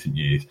in recent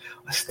years.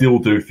 I still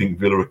do think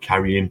Villa are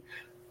carrying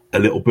a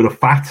little bit of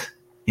fat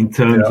in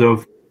terms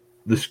of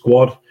the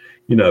squad.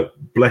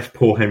 Bless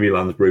poor Henry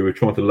Lansbury. We were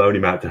trying to loan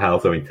him out to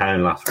Halso in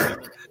town last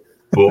week.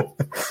 But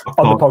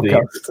on the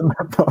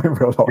podcast, not in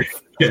real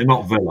life. Yeah,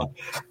 not Villa.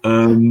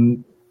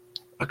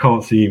 I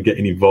can't see him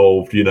getting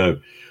involved.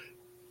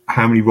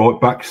 How many right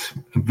backs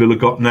have Villa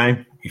got now?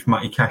 If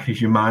Matty Cash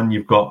is your man,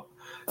 you've got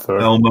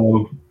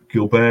Elmo,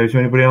 Gilbert. Is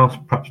there anybody else?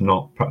 Perhaps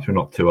not. Perhaps we're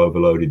not too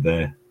overloaded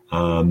there.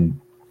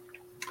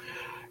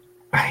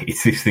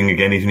 It's this thing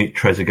again, isn't it?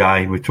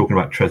 Trezeguet. We're talking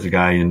about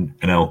Trezeguet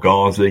and El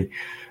Ghazi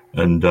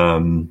and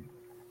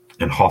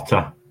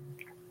Hotter.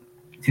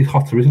 It is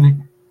Hotter, isn't it?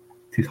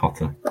 It is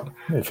Hotter.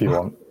 If you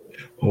want.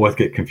 Always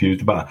get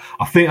confused about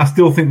it. I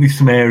still think there's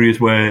some areas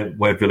where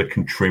Villa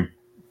can trim.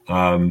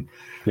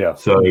 Yeah.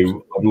 So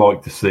I'd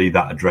like to see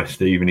that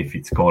addressed, even if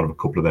it's kind of a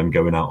couple of them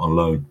going out on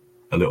loan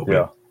a little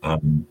bit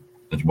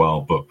as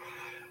well. But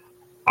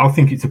I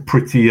think it's a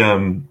pretty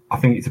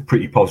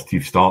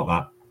positive start.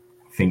 That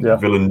I think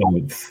Villa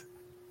 9th.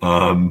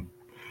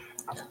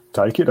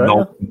 Take it,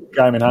 don't you?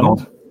 Game in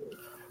hand.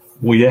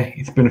 Well, yeah,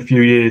 it's been a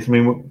few years. I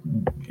mean,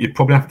 you'd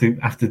probably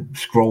have to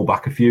scroll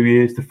back a few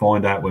years to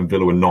find out when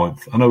Villa were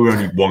 9th. I know we're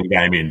only one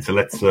game in, so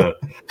let's not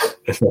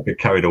get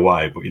carried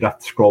away. But you'd have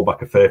to scroll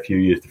back a fair few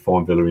years to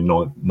find Villa in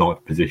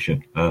ninth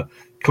position.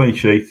 Clean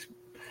sheet,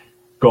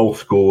 goal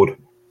scored,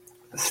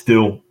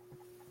 still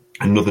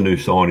another new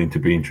signing to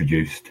be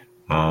introduced.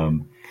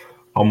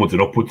 Onwards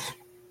and upwards.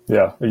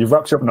 Yeah, you've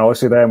wrapped it up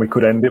nicely there, and we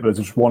could end it. But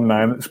there's just one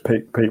name that's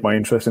piqued my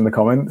interest in the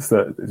comments.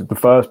 That is the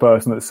first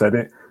person that said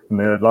it. And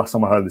the last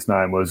time I heard this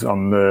name was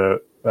on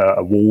the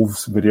a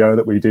Wolves video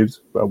that we did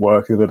at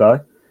work the other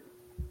day.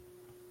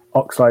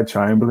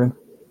 Oxlade-Chamberlain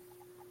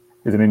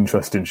is an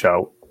interesting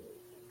shout.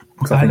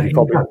 I think he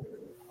probably,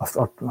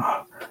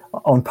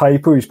 on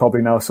paper, he's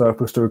probably now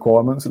surplus to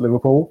requirements at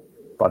Liverpool.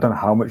 But I don't know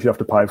how much you have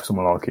to pay for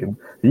someone like him.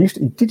 He used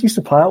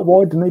to play out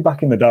wide, didn't he,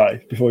 back in the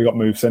day before he got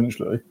moved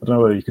centrally? I don't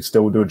know whether you could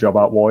still do a job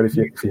out wide if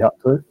he had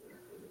to.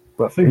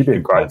 But I think he'd be a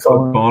great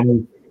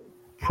sign.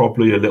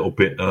 Probably a little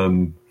bit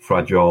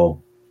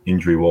fragile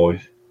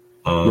injury-wise.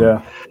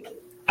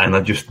 And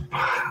I just...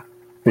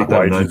 Big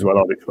wages as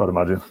well, I'd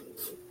imagine.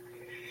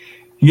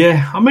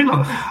 Yeah, I mean,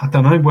 I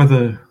don't know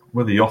whether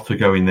Jota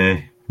going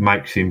there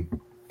makes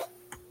him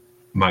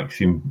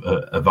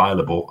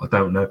available. I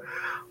don't know.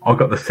 I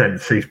got the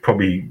sense he's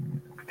probably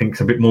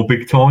thinks a bit more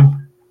big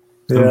time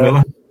than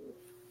Villa.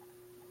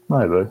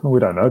 Maybe. We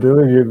don't know, do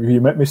we? Have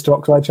you met Mr.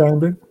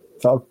 Oxlade-Chamberlain?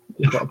 Is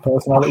that a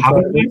personality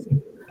trait?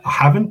 I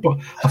haven't, but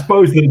I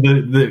suppose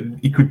that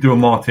he could do a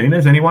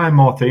Martinez anyway. And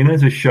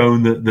Martinez has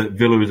shown that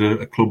Villa is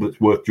a club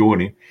that's worth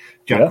joining.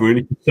 Jack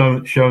Grealish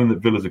has shown that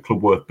Villa's a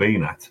club worth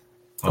being at.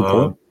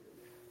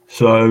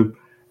 So,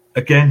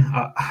 again,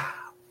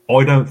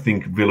 I don't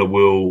think Villa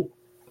will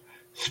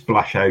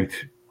splash out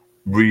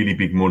really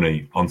big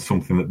money on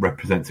something that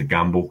represents a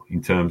gamble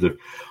in terms of,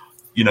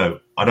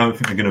 I don't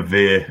think they're going to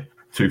veer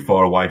too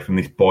far away from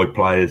this, buy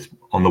players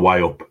on the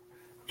way up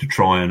to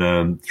try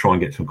and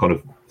get some kind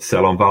of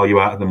sell-on value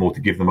out of them or to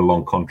give them a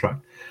long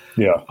contract.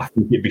 Yeah, I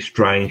think it'd be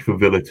strange for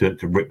Villa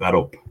to rip that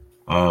up.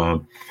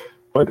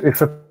 But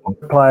if a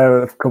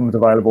player comes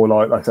available,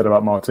 like I said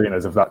about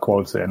Martinez, of that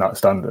quality and that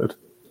standard,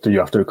 do you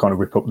have to kind of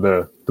rip up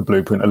the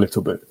blueprint a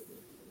little bit?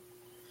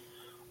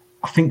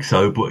 I think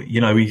so, but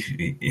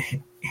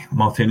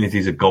Martinez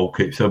is a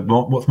goalkeeper. So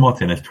what's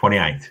Martinez?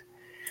 28.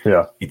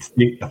 Yeah,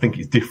 I think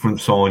it's different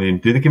signing.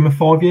 Did they give him a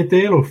 5-year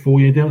deal or a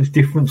 4-year deal? It's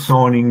different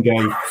signing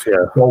a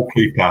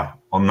goalkeeper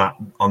on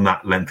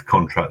that length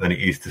contract than it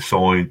is to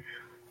sign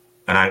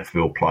an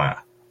outfield player.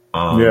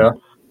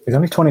 He's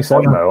only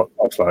 27 though.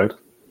 Oxlade.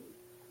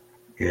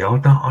 Yeah,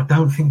 I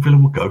don't think Villa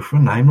would go for a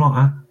name like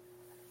that.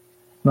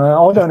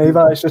 No, I don't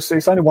either.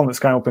 It's only one that's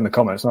came up in the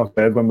comments. And I've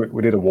said when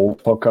we did a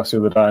Wolves podcast the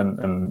other day,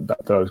 and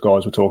those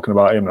guys were talking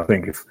about him. And I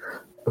think if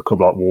a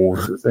club like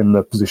Wolves, in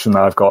the position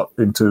they've got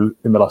into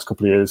in the last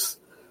couple of years,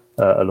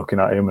 are looking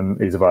at him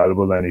and he's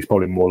available, then he's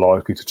probably more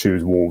likely to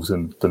choose Wolves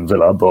than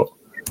Villa. But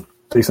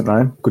decent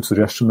name, good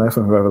suggestion there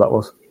from whoever that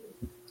was.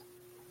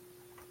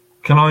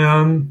 Can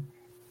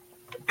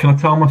I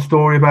tell my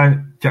story about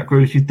Jack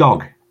Grealish's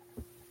dog?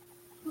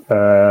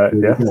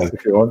 Yes,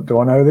 if you want. Do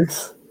I know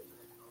this?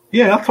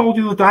 Yeah, I told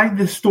you the other day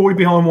the story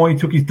behind why he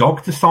took his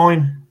dog to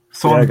sign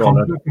the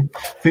contract. I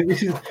think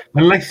this is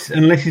unless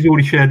he's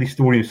already shared this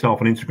story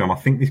himself on Instagram. I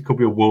think this could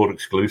be a world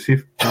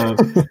exclusive. We're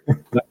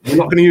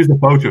not going to use the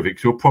photo of it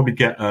because we'll probably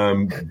get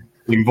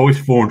invoice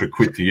 400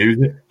 quid to use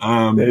it.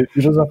 You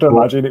just have to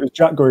imagine it was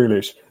Jack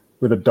Grealish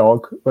with a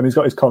dog when he's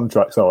got his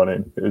contract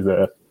signing. It was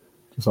there,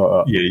 just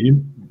like that. Yeah,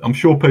 I'm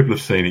sure people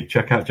have seen it.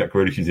 Check out Jack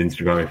Grealish's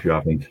Instagram if you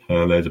haven't.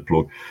 There's a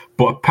plug.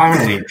 But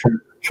apparently,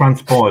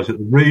 transpires that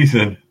the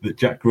reason that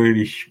Jack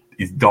Grealish,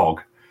 his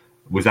dog,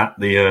 was at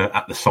the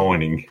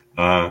signing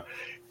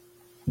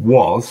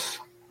was.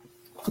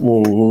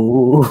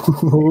 Whoa.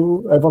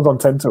 Everyone's on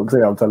tenterhooks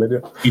here, I'm telling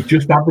you. He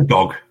just had the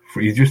dog.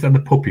 He just had the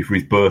puppy for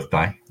his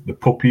birthday. The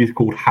puppy is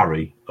called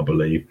Harry, I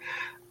believe.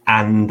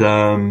 And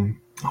I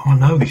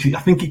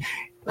think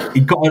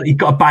he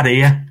got a bad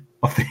ear.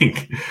 I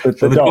think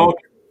so. The dog.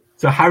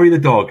 So Harry the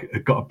dog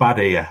had got a bad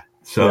ear.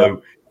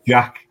 So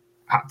Jack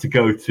had to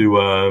go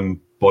to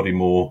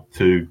Bodymore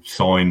to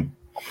sign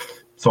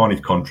his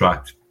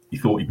contract. He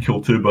thought he'd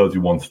kill two birds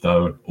with one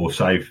stone, or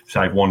save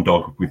one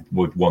dog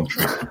with one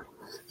trick.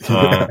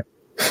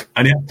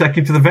 And he had to take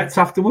him to the vets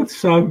afterwards.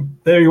 So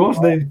there he was.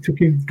 They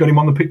got him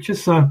on the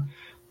pictures. So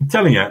I'm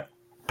telling you,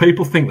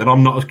 people think that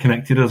I'm not as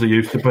connected as I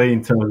used to be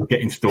in terms of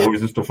getting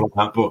stories and stuff like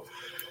that. But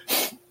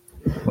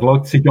I'd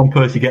like to see John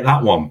Percy get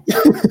that one.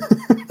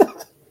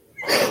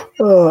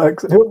 I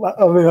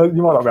mean,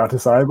 you might not be able to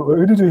say, but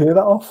who did you hear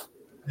that off?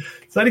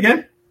 Say it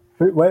again.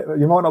 You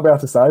might not be able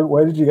to say, but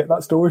where did you get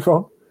that story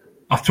from?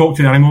 I've talked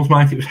to the animals,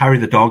 mate. It was Harry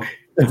the dog.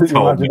 Is it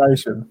your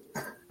imagination?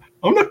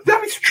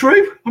 That is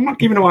true. I'm not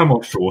giving away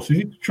my sources.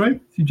 It's true.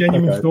 It's a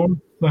genuine story.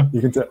 So,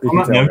 you can tell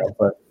me.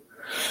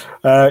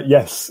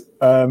 Yes.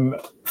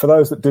 For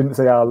those that didn't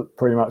see our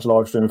pre-match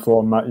live stream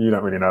before, Matt, you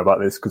don't really know about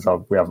this because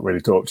we haven't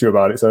really talked to you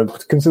about it. So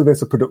consider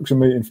this a production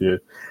meeting for you.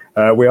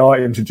 We are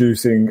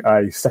introducing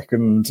a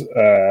second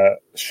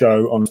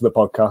show onto the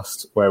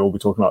podcast where we'll be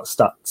talking about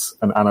stats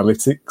and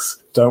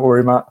analytics. Don't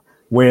worry, Matt.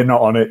 We're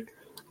not on it.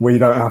 We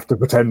don't have to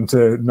pretend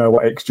to know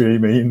what XG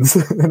means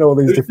and all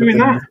these different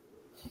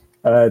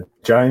things.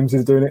 James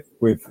is doing it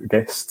with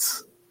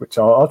guests, which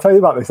I'll tell you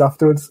about this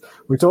afterwards.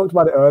 We talked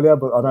about it earlier,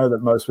 but I know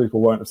that most people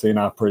won't have seen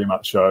our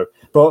pre-match show.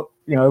 But,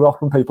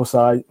 often people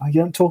say,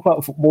 you don't talk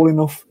about football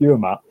enough, you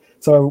and Matt.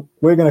 So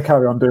we're going to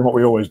carry on doing what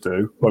we always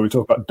do, where we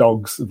talk about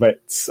dogs,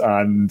 vets,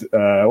 and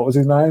what was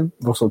his name?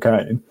 Russell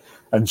Kane.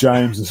 And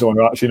James and someone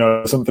who actually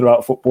knows something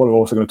about football are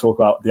also going to talk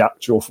about the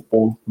actual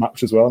football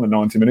match as well in the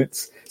 90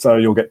 minutes. So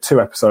you'll get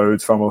 2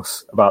 episodes from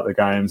us about the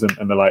games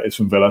and the latest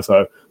from Villa.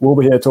 So we'll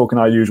be here talking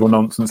our usual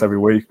nonsense every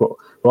week, but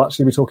we'll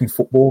actually be talking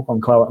football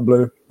on Claret and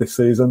Blue this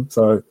season.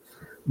 So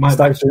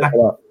stay tuned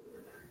for that.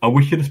 I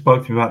wish you'd have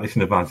spoken to me about this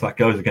in advance. That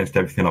goes against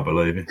everything I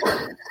believe in.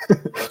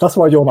 That's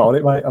why you're not on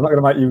it, mate. I'm not going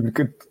to make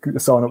you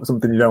sign up for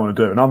something you don't want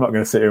to do, and I'm not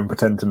going to sit here and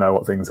pretend to know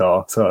what things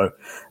are. So,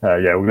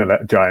 we're going to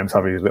let James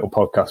have his little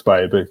podcast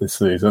baby this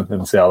season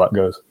and see how that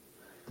goes.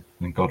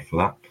 Thank God for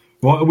that.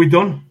 What, are we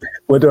done?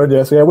 We're done,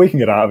 yeah. So, we can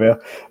get out of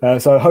here.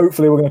 So,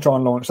 hopefully, we're going to try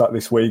and launch that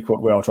this week.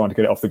 We are trying to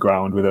get it off the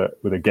ground with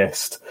a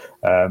guest.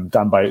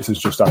 Dan Bates has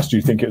just asked, do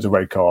you think it was a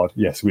red card?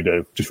 Yes, we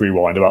do. Just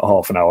rewind about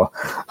half an hour.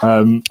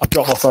 I've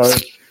dropped my phone.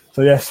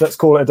 So, yes, let's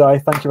call it a day.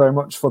 Thank you very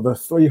much for the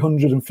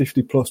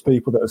 350 plus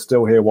people that are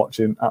still here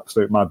watching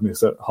Absolute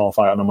Madness at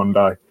 8:30 on a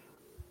Monday.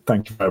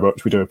 Thank you very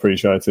much. We do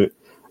appreciate it.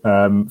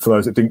 For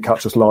those that didn't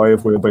catch us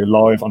live, we'll be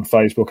live on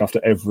Facebook after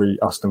every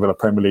Aston Villa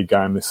Premier League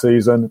game this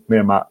season. Me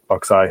and Matt,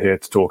 like I say, are here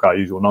to talk our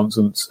usual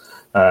nonsense.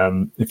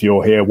 If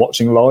you're here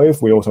watching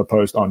live, we also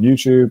post on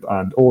YouTube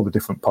and all the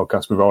different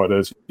podcast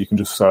providers. You can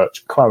just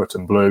search Claret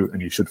and Blue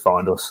and you should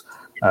find us.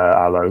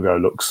 Our logo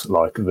looks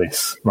like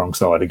this. Wrong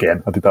side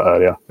again. I did that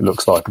earlier. It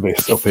looks like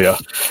this up here.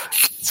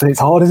 So it's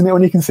hard, isn't it,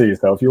 when you can see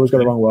yourself? You always go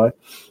the wrong way.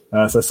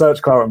 So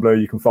search Claret and Blue.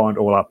 You can find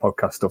all our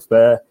podcast stuff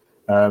there.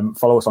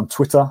 Follow us on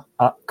Twitter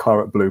at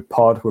Claret Blue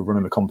Pod. We're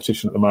running a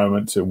competition at the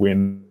moment to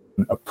win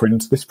a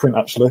print. This print,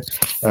 actually,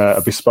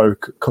 a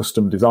bespoke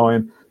custom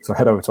design. So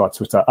head over to our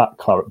Twitter at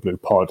Claret Blue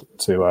Pod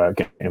to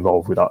get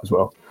involved with that as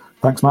well.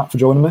 Thanks, Matt, for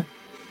joining me.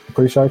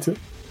 Appreciate it.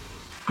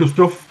 Good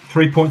stuff.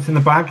 3 points in the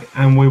bag,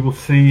 and we will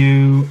see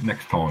you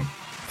next time.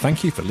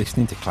 Thank you for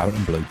listening to Claret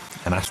and Blue,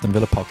 an Aston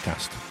Villa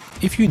podcast.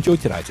 If you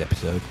enjoyed today's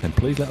episode, then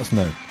please let us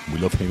know. We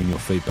love hearing your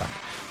feedback.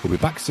 We'll be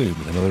back soon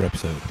with another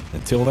episode.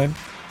 Until then,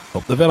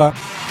 up the Villa.